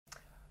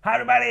Hi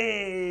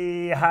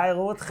everybody! Hi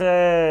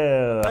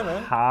Rutger! Hi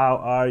man. How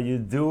are you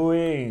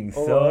doing?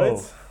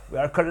 Alright. We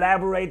are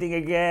collaborating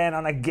again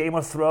on a Game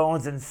of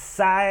Thrones and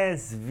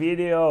science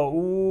video.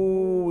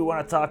 Ooh, we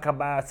want to talk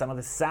about some of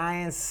the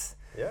science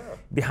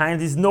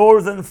behind these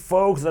northern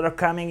folks that are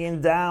coming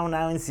in down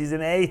now in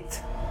season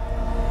 8.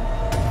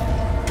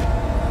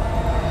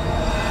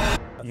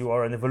 You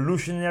are an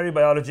evolutionary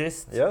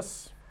biologist.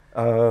 Yes.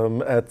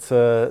 At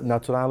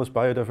Naturalis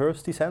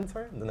Biodiversity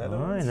Center in the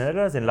Netherlands. In the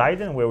Netherlands, in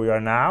Leiden, where we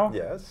are now.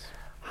 Yes.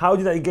 How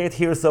did I get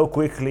here so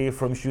quickly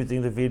from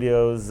shooting the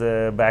videos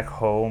back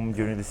home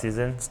during the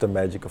season? It's the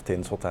magic of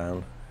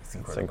Tinseltown. It's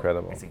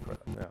incredible. It's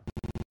incredible. Yeah.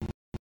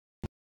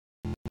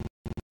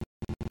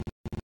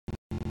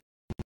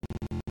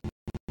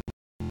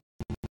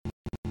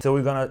 So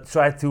we're gonna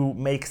try to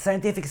make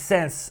scientific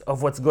sense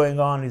of what's going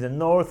on in the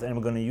north, and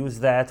we're gonna use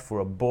that for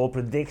a bold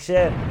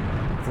prediction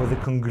for the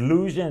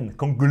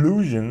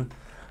conclusion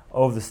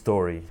of the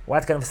story.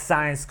 What kind of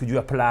science could you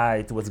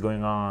apply to what's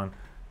going on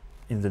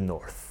in the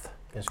north?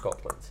 In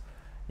Scotland.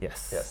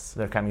 Yes.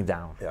 They're coming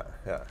down.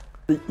 Yeah.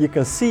 You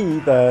can see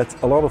that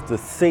a lot of the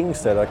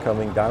things that are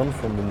coming down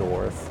from the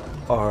north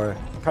are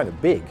kind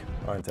of big,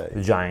 aren't they?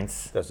 The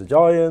giants. There's the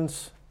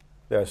giants,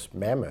 there's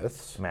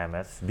mammoths.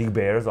 Big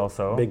bears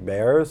also. Big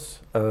bears,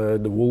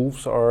 the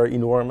wolves are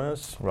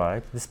enormous.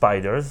 Right, the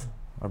spiders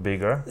are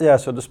bigger. Yeah,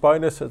 so the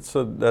spiders,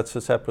 that's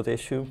a separate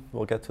issue,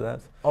 we'll get to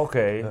that.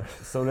 Okay,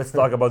 so let's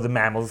talk about the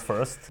mammals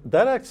first.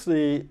 That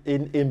actually,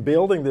 in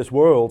building this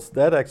world,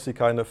 that actually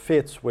kind of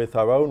fits with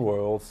our own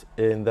world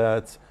in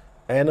that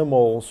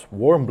animals,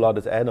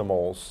 warm-blooded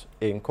animals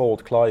in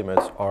cold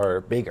climates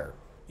are bigger.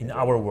 In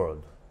our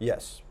world?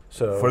 Yes.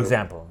 So for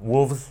example,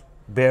 wolves,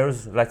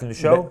 bears, like in the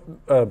show?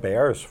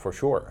 Bears, for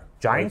sure.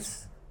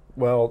 Giants?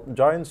 Well,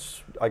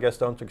 giants, I guess,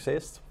 don't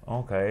exist.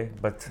 Okay,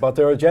 but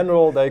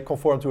they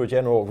conform to a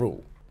general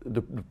rule.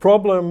 The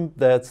problem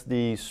that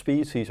these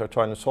species are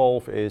trying to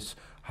solve is,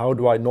 how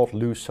do I not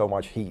lose so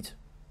much heat?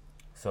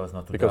 So it's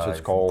not too because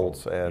it's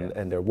cold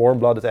and they're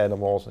warm-blooded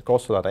animals. It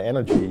costs a lot of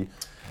energy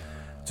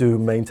to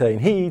maintain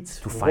heat,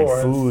 to find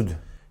food.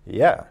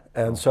 Yeah,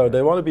 and so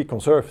they want to be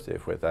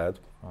conservative with that.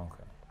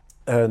 Okay.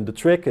 And the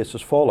trick is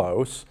as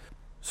follows.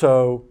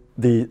 So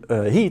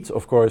the heat,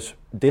 of course,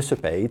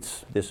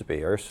 disappears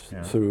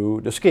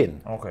through the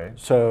skin. Okay.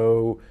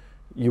 So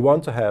you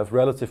want to have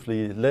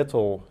relatively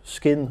little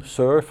skin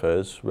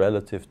surface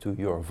relative to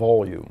your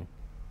volume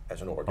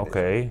as an organism.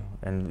 Okay,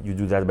 and you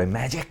do that by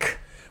magic?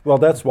 Well,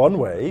 that's one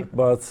way,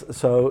 but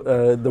so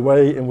the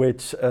way in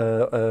which,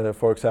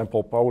 for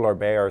example, polar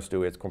bears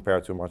do it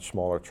compared to much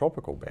smaller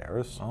tropical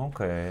bears,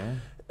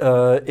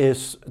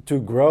 is to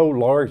grow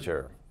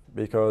larger,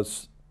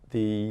 because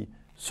the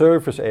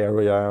surface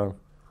area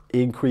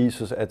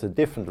increases at a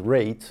different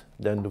rate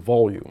than the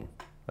volume.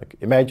 Like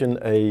imagine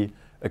a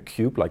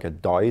cube, like a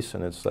dice,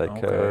 and it's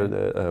like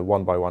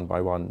 1 by 1 by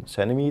 1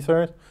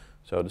 centimeter.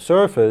 So the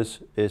surface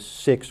is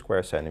 6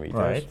 square centimeters.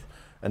 Right.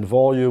 And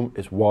volume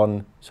is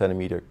 1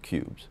 centimeter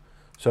cubed.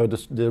 So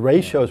the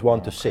ratio is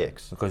 1 to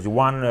 6. Because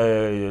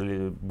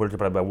 1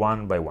 multiplied by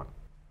 1 by 1.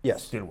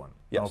 Yes. Still 1.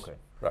 Yes. Okay.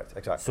 Right,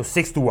 exactly. So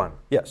 6 to 1.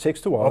 Yeah,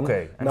 6 to 1.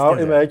 Okay. Now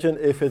imagine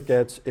if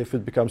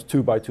it becomes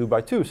 2 by 2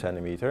 by 2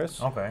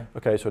 centimeters. Okay.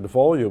 Okay, so the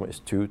volume is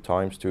 2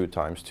 times 2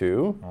 times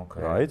 2.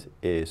 Okay. Right,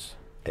 is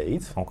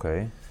 8.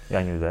 Okay. Yeah,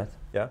 I knew that.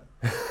 Yeah.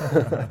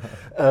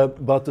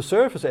 But the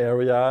surface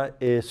area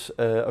is,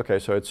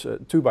 so it's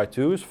 2 by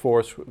 2 is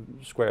 4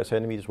 square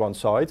centimeters one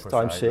side,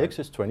 times 6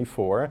 is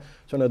 24.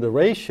 So now the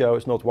ratio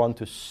is not 1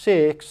 to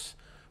 6,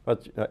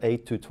 but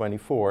 8 to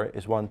 24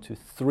 is 1 to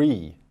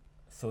 3.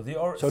 So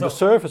the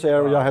surface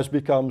area has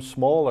become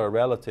smaller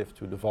relative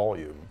to the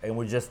volume. And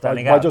we're just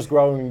standing out. By just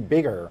growing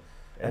bigger.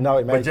 And now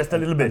imagine, but just a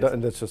little bit.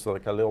 And that's just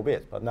like a little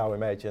bit. But now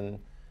imagine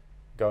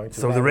going to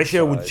so the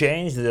ratio would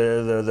change,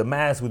 the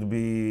mass would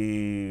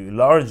be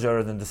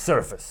larger than the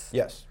surface.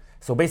 Yes.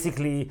 So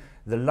basically,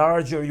 the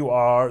larger you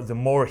are, the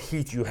more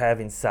heat you have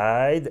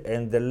inside,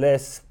 and the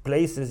less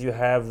places you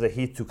have the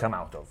heat to come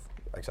out of.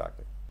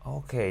 Exactly.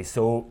 Okay,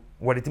 so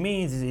what it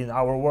means is in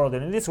our world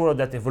and in this world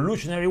that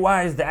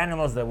evolutionary-wise, the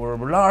animals that were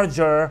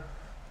larger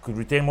could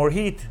retain more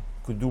heat,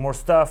 could do more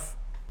stuff,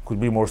 could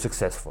be more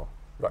successful.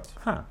 Right.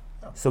 Huh.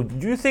 Yeah. So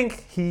do you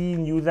think he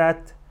knew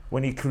that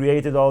when he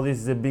created all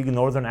these big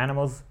northern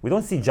animals? We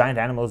don't see giant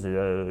animals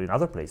in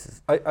other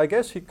places. I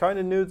guess he kind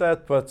of knew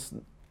that, but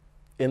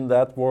in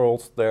that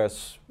world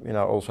there's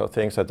also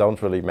things that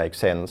don't really make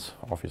sense,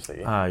 obviously.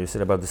 You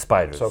said about the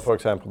spiders. So for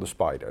example, the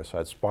spiders.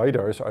 Right?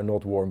 Spiders are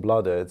not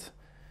warm-blooded.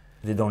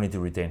 They don't need to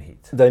retain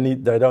heat.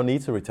 They don't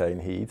need to retain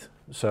heat.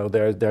 So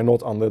they're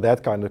not under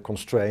that kind of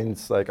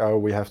constraints, like, oh,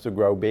 we have to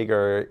grow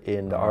bigger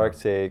in the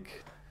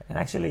Arctic. And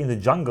actually in the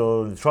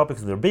jungle, in the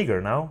tropics, they're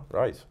bigger now.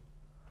 Right.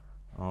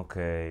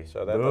 Okay.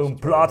 So that boom,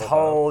 plot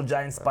hole,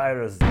 giant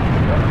spiders.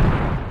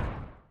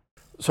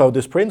 So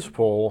this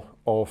principle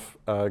of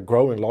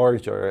growing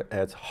larger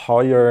at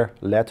higher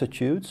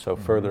latitudes, so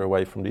further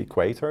away from the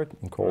equator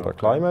in colder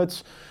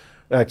climates,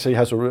 actually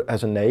has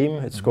a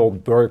name. It's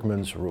called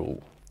Bergman's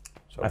rule.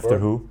 So After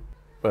who?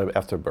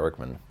 After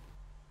Bergman.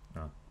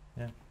 Oh.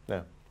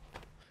 Yeah.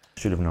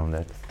 Should have known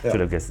that. Yeah.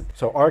 Should have guessed it.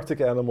 So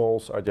Arctic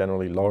animals are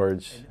generally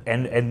large.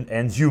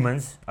 And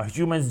humans? Are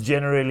humans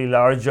generally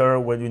larger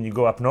when you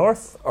go up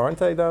north? Aren't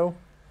they though?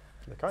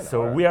 They kind of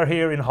So are. we are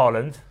here in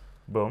Holland.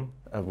 Boom.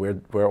 And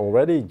we're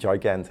already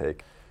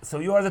gigantic. So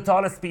you are the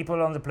tallest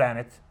people on the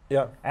planet.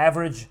 Yeah.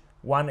 Average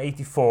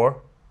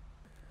 184.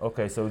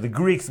 Okay, so the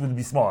Greeks would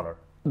be smaller.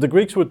 The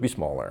Greeks would be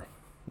smaller.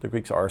 The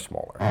Greeks are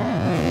smaller.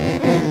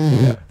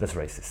 Yeah. That's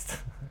racist.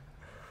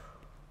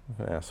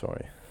 Yeah,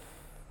 sorry.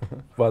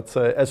 But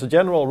as a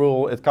general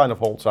rule, it kind of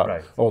holds up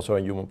also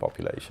in human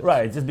populations.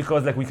 Right, just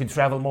because like we can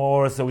travel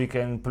more, so we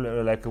can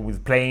like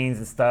with planes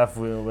and stuff,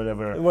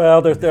 whatever.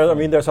 Well,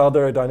 there's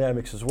other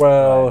dynamics as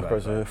well. Of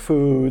course,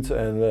 food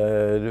and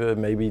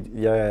maybe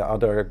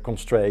other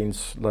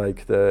constraints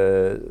like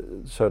the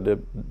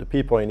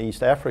people in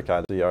East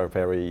Africa, they are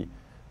very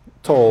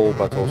tall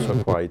but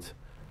also quite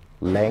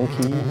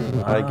lanky,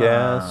 I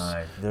guess.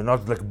 They're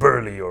not like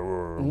burly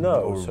or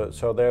no.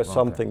 So there's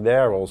something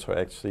there also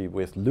actually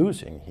with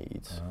losing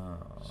heat.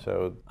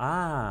 So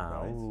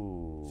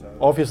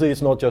obviously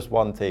it's not just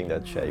one thing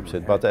that shapes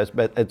it, but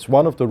it's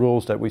one of the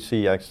rules that we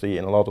see actually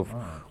in a lot of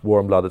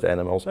warm-blooded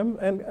animals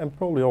and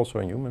probably also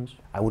in humans.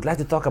 I would like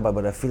to talk about,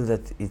 but I feel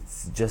that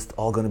it's just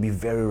all going to be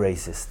very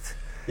racist.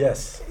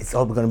 Yes, it's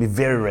all going to be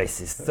very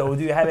racist. So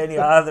do you have any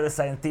other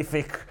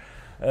scientific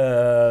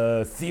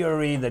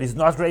theory that is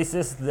not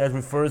racist, that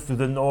refers to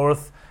the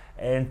north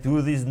and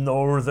to these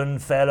northern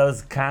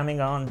fellows coming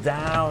on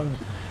down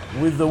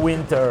with the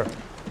winter?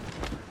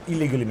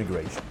 Illegal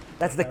immigration.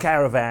 That's the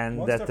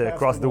caravan that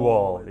crossed the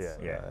wall.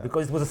 Yeah.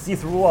 Because it was a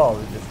see-through wall.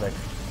 It just like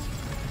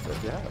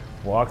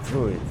walked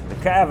through it. The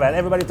caravan,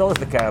 everybody told us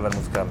the caravan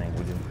was coming.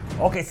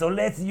 Okay, so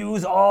let's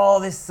use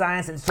all this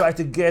science and try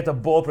to get a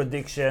bold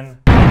prediction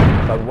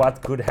about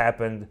what could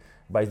happen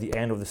by the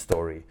end of the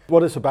story.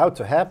 What is about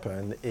to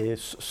happen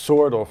is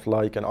sort of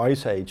like an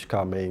ice age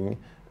coming,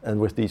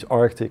 and with these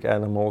Arctic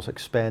animals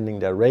expanding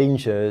their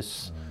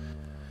ranges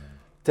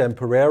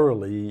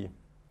temporarily.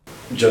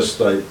 Just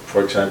like,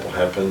 for example,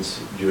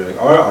 happens during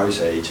our ice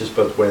ages,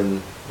 but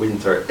when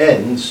winter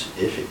ends,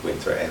 if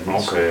winter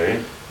ends,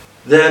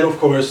 then of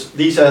course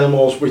these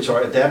animals which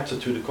are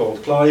adapted to the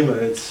cold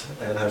climate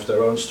and have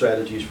their own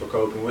strategies for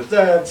coping with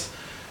that,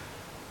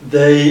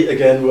 they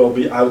again will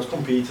be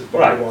outcompeted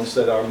by the ones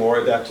that are more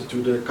adapted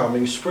to the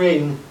coming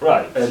spring,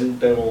 and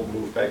they will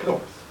move back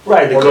north.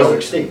 Right, because or go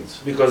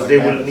extinct. Because they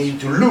will need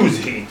to lose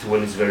heat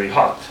when it's very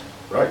hot.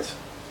 Right.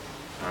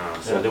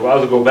 So they will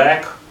either go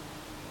back.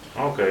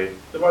 Okay.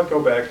 They might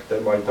go back. They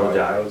might die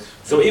out.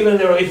 So even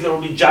if there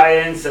will be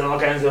giants and all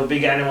kinds of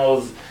big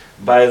animals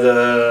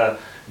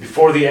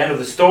before the end of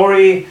the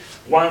story,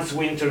 once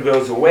winter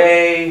goes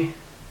away,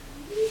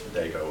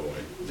 they go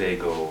away. They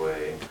go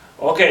away.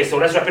 Okay, so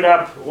let's wrap it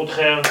up.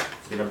 Rutger,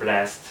 it's been a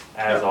blast,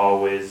 as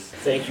always.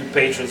 Thank you,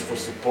 patrons, for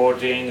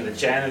supporting the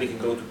channel. You can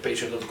go to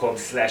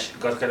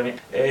patreon.com/GodAcademy.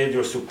 And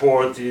your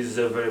support is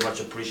very much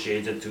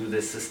appreciated to the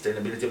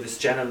sustainability of this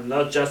channel,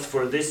 not just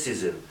for this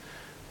season.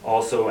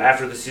 Also,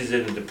 after the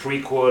season, the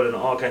prequel and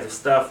all kinds of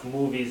stuff,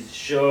 movies,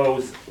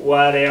 shows,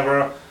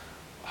 whatever.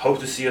 Hope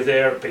to see you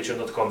there.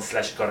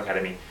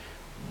 Patreon.com/GodAcademy.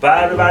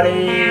 Bye, everybody!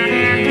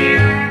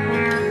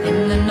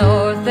 In the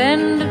north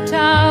end of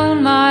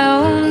town, my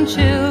own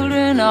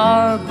children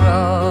are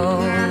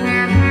grown,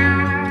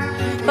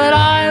 but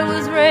I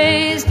was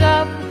raised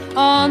up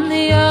on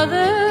the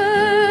other